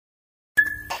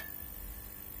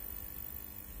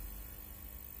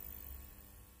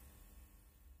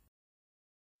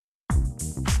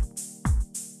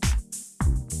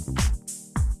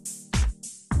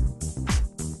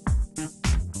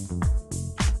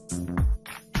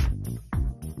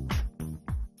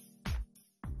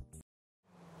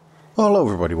Hello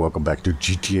everybody, welcome back to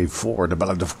GTA 4, the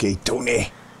Ballad of Gay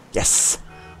Tony. Yes!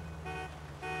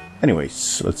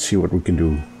 Anyways, let's see what we can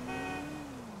do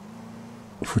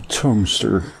for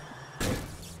Tomster.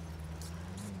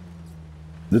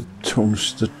 The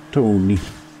Tomster Tony.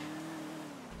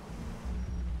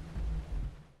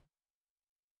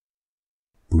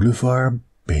 Boulevard,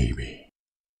 baby.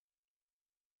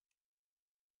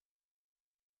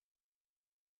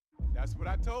 That's what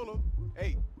I told him.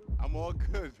 Hey, I'm all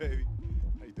good, baby.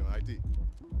 How you doing, ID?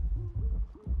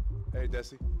 Hey,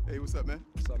 Desi. Hey, what's up, man?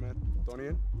 What's up, man? Tony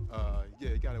in? Yeah,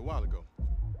 he got it a while ago.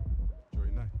 Enjoy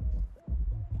your night.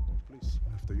 Please,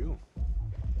 after you.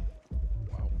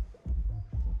 Wow.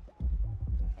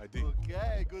 ID.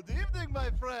 Okay, good evening,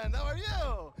 my friend. How are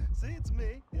you? See, it's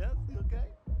me. Yes, you okay?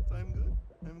 So I'm good.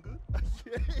 I'm good.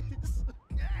 Yes.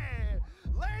 Okay.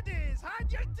 Ladies,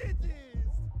 hide your titties.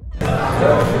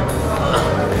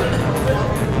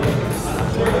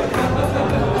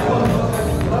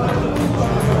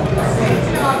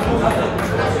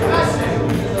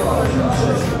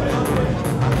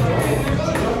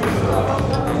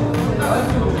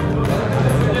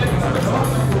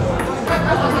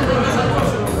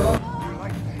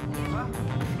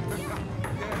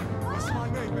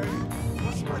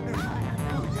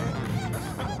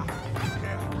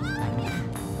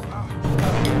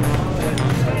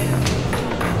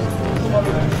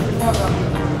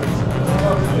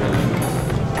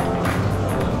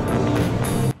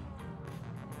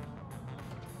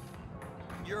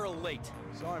 You're late.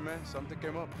 Sorry, man. Something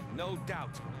came up. No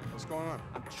doubt. What's going on?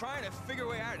 I'm trying to figure a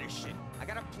way out of this shit. I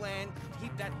got a plan to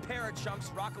keep that pair of chumps,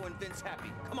 Rocco and Vince,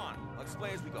 happy. Come on, I'll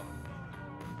explain as we go.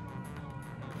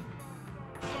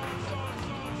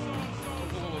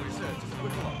 Whoa, he said, just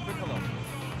quick hello.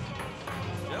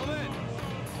 Gentlemen,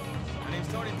 my name's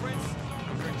Tony Prince.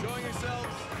 You're enjoying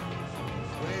yourselves.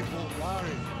 Ray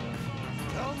Bulgarin.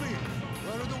 Tell me,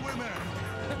 where are the women?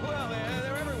 Well,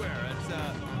 they're everywhere. It's,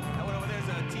 that one over there's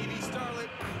a TV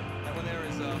starlet. That one there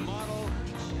is a model.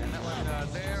 And that one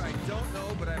there, I don't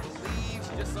know, but I believe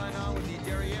she just signed on with the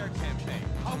Derriere campaign.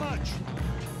 How much?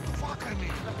 Fuck, I mean.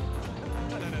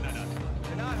 No.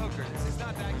 They're not hookers. This is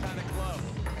not that kind of club.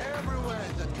 Everywhere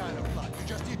is that kind of luck. You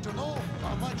just need to know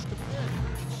how much to pay.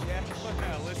 Yeah, look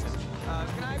now, listen.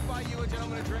 Can I buy you a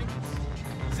gentleman a drink?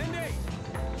 Cindy,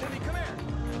 come here.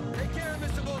 Take care of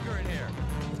Mr. Bulgarin here.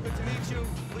 It's good to meet you.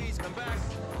 Please come back.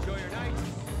 Enjoy your night.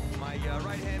 My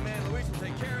right-hand man, Luis, will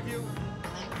take care of you.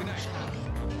 Good night.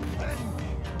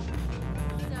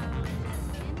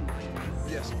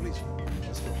 Yes, please.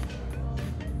 Let's go.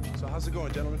 So how's it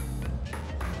going, gentlemen?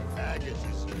 Faggot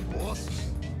is your boss?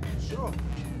 Sure.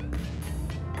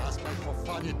 Ask me for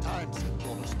funny times at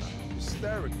Boulevard.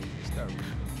 Hysterical.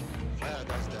 Where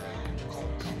does the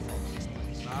coke come from these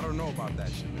days? I don't know about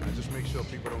that shit, man. I just make sure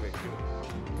people don't get killed.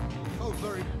 Oh,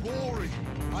 very boring.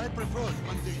 I prefer it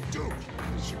when they do.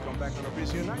 You should come back on a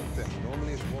busier night then.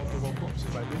 Normally it's wall-to-wall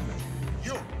corpses like this, man.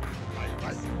 You, my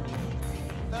right.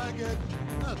 Faggot,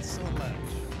 not so much.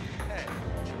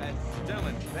 Hey,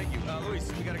 gentlemen, thank you.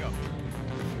 Luis, we gotta go.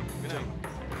 Good night.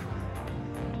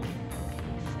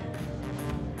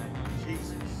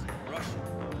 Jesus, Russia,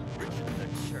 richer than the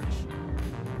church.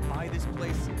 Buy this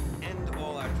place, end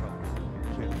all our troubles.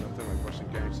 Yeah, nothing like Russian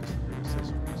gangsters to bring a sense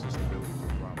of peace and stability to a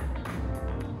problem.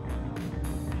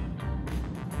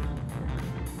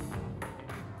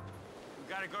 We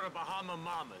gotta go to Bahama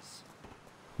Mamas.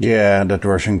 Yeah, that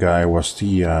Russian guy was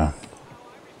the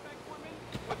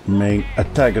main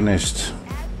antagonist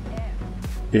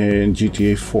in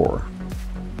GTA 4.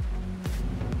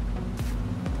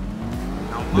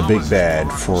 The big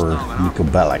bad for Nico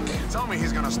Bellic. Tell me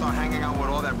he's gonna start hanging out with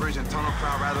all that bridge and tunnel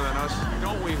crowd rather than us.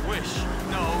 Don't we wish?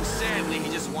 No, sadly, he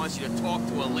just wants you to talk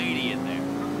to a lady in there.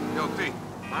 Yo, T,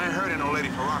 I ain't heard of no lady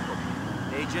for Rocco.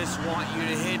 They just want you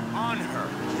to hit on her.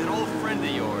 She's an old friend of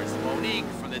yours, Monique,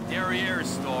 from the Derriere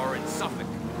store in Suffolk.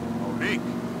 Monique?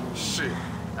 Shit.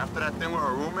 After that thing with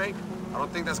her roommate, I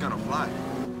don't think that's gonna fly.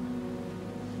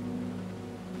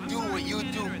 Do what you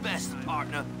do best,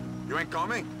 partner. You ain't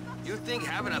coming? You think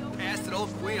having a bastard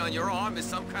old queen on your arm is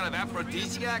some kind of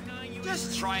aphrodisiac?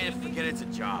 Just try and forget it's a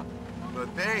job. The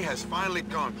day has finally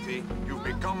come, T. You've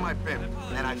become my pimp,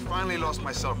 and I finally lost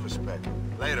my self-respect.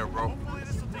 Later, bro.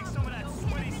 This'll take some of that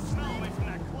sweaty smell away from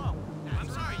that club. I'm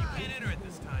sorry, you can't enter it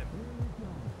this time.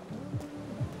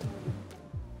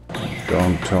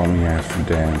 Don't tell me I have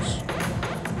to dance.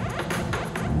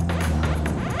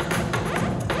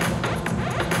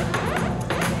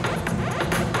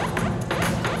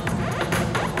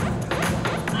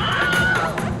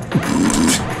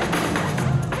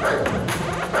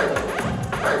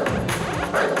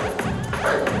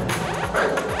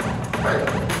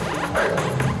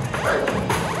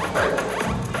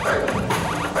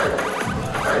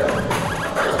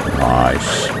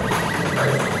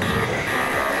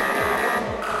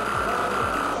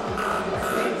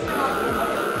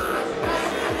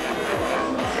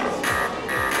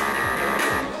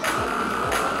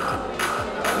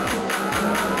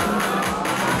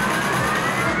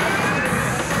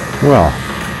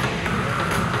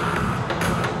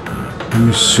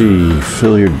 me see.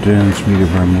 Fill your dance meter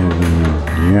by moving.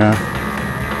 Yeah.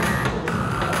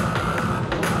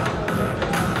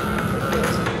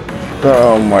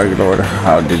 Oh my lord,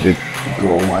 how did it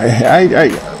go? I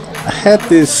had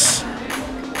this,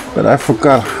 but I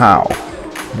forgot how.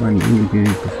 When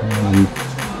indicating performing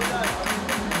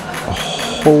a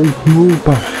hold move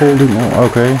by holding on.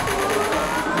 Okay.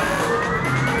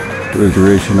 The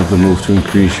duration of the move to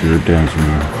increase your dance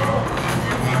meter.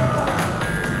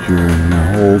 During the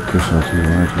hold, press out to the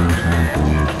right hand side to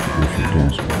reduce your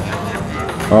dance meter.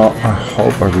 Oh, I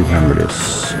hope I remember this.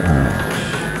 Alright.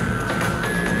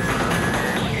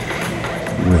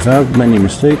 Without many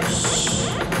mistakes,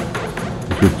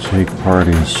 you could take part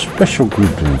in special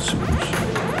group dances.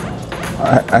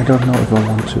 I don't know if I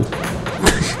want to.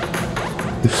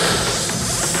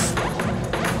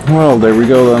 Well, there we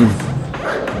go then.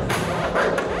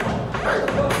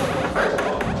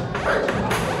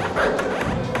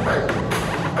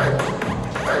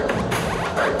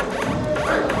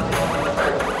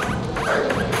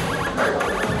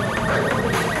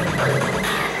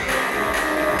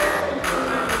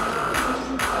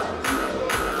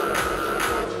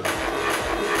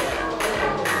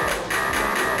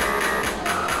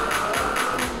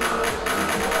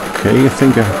 Okay, you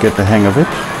think I get the hang of it?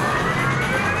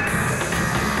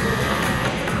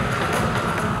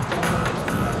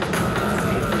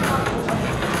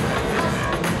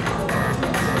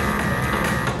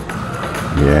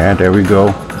 Yeah, there we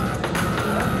go.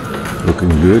 Looking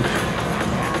good.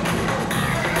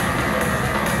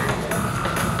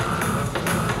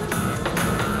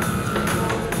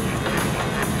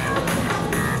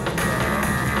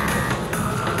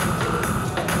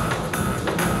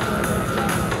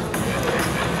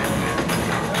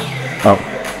 Oh,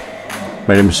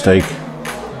 made a mistake.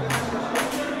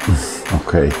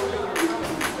 Okay.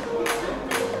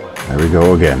 There we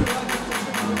go again.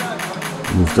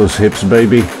 Move those hips,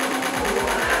 baby.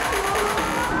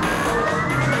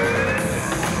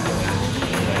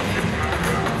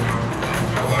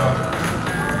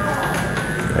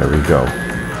 There we go.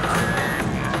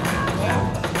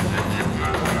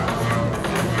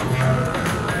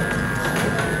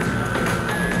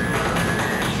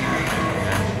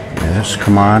 Yes,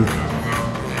 come on.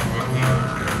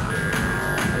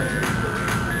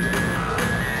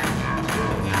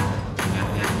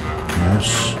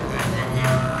 Yes.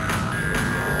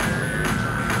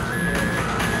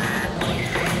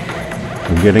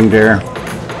 We're getting there.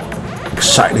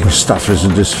 Exciting stuff,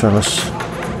 isn't this, fellas?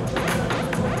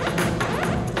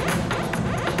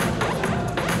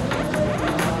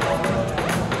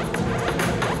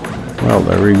 Well,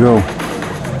 there we go.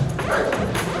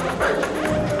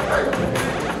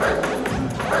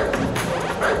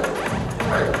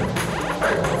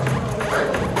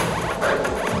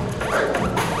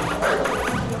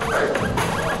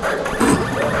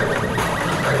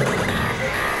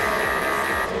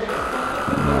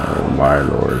 My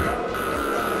lord.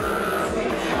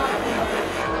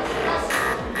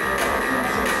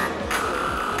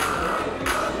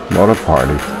 What a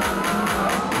party.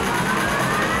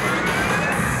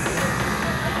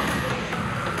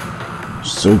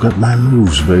 Still got my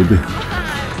moves, baby.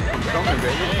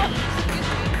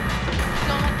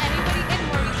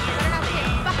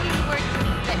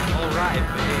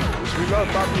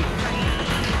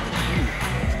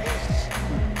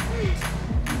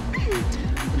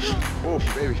 Oh,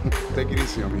 baby, take it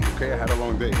easy on me, okay? I had a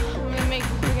long day. It makes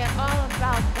me forget all about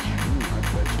that. I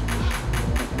bet you.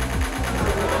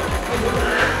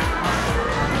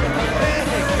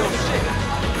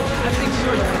 I think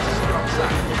so.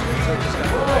 Outside. So just got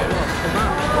come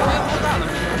on. Hold on.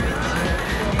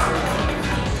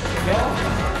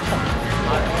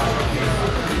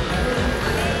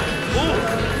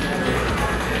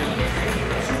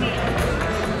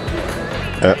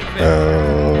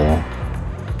 Uh-oh.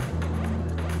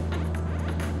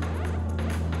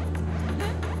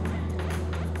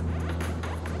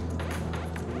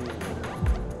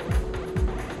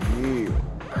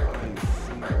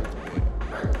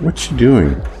 What's she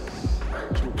doing?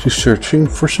 She's searching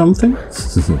for something?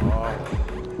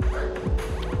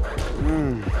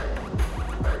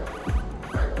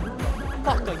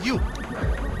 Fuck are you?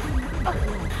 Oh,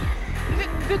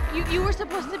 Vic, you were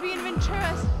supposed to be in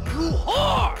Venturas. You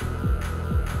whore!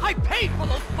 I paid for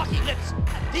those fucking lips,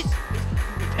 and this is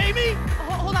you pay me?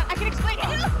 Hold on, I can explain.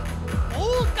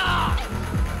 Hold on!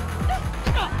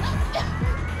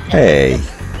 Hey.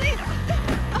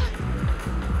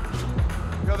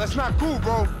 Yo, that's not cool,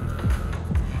 bro.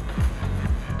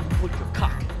 Put your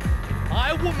cock in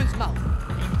my woman's mouth.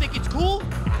 You think it's cool?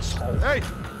 Asshole. Hey!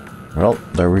 Well,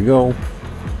 there we go.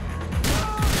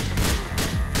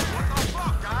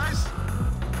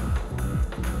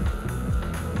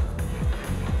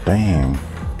 Bang.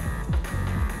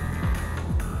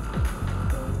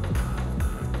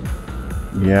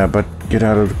 Yeah, but get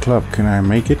out of the club. Can I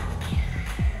make it?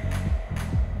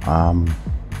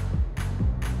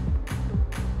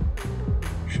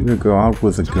 Should I go out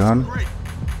with a gun? Great.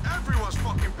 Everyone's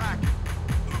fucking packing.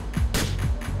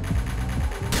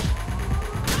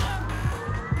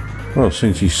 Well,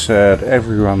 since he said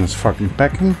everyone is fucking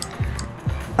packing,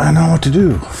 I know what to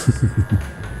do.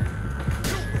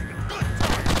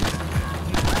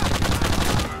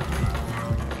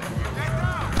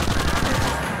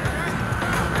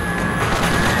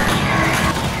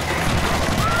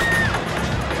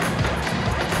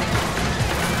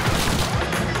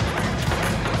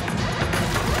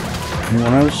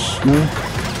 Anyone else? No?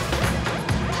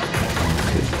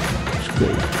 Okay, let's go.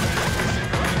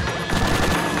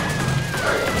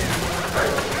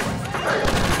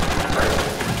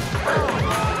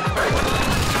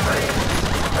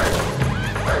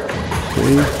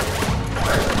 Okay.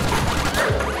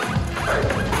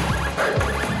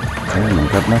 Damn, I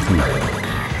got nothing.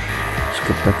 Let's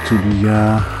get back to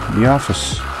the office.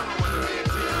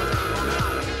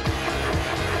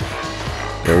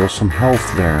 There was some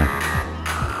health there.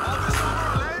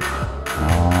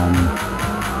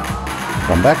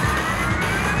 Come back.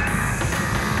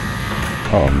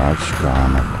 Oh, now it's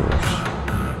gone, of course.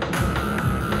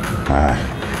 Ah.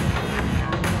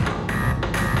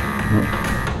 Oh,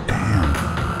 damn.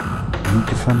 I need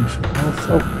to find some health.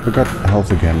 Oh, I got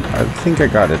health again. I think I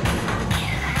got it.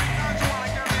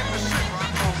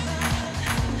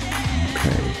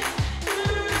 Okay.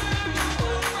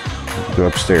 Go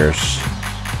upstairs.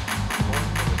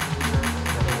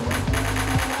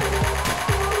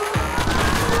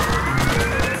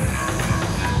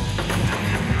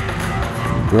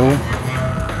 Go.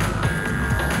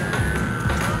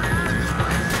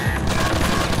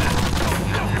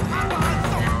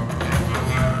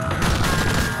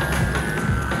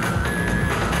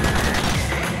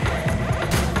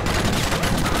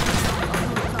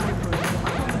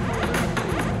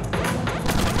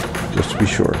 Just to be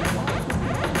sure.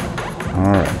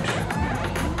 All right.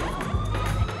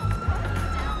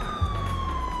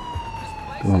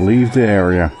 Gonna leave the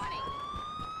area.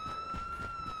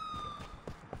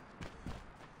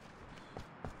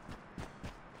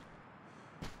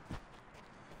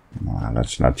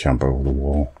 Let's not jump over the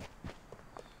wall.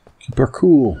 Keep her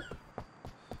cool.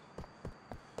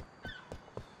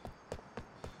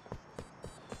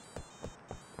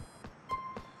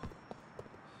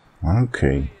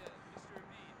 Okay.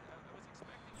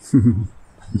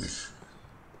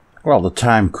 Well, the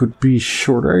time could be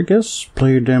shorter, I guess.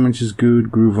 Player damage is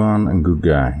good, groove on, and good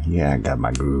guy. Yeah, I got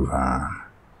my groove on.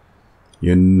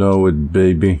 You know it,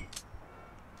 baby.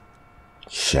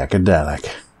 Shackadelic.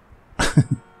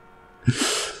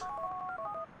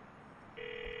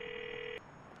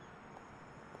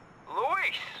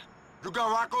 Luis! You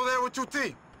got Rocco there with your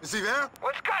team? Is he there?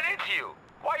 What's got into you?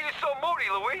 Why are you so moody,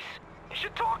 Luis? You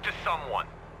should talk to someone.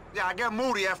 Yeah, I get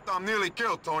moody after I'm nearly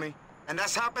killed, Tony. And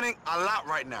that's happening a lot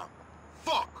right now.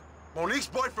 Fuck! Monique's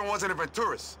boyfriend wasn't even a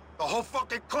tourist. The whole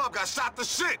fucking club got shot to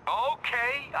shit!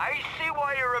 Okay, I see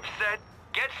why you're upset.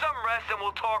 Get some rest and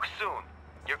we'll talk soon.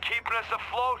 You're keeping us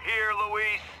afloat here,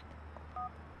 Luis.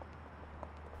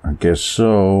 I guess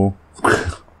so.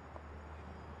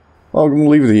 Well, I'm gonna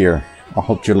leave it here. I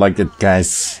hope you liked it,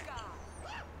 guys.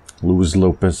 Luis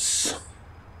Lopez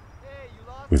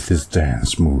with his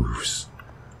dance moves.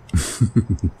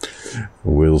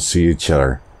 We'll see each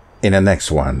other in the next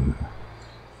one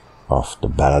of the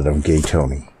Ballad of Gay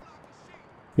Tony.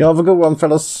 You have a good one,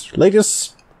 fellas.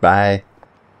 Latest. Bye.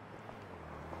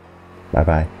 Bye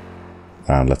bye.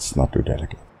 Let's not do that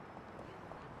again.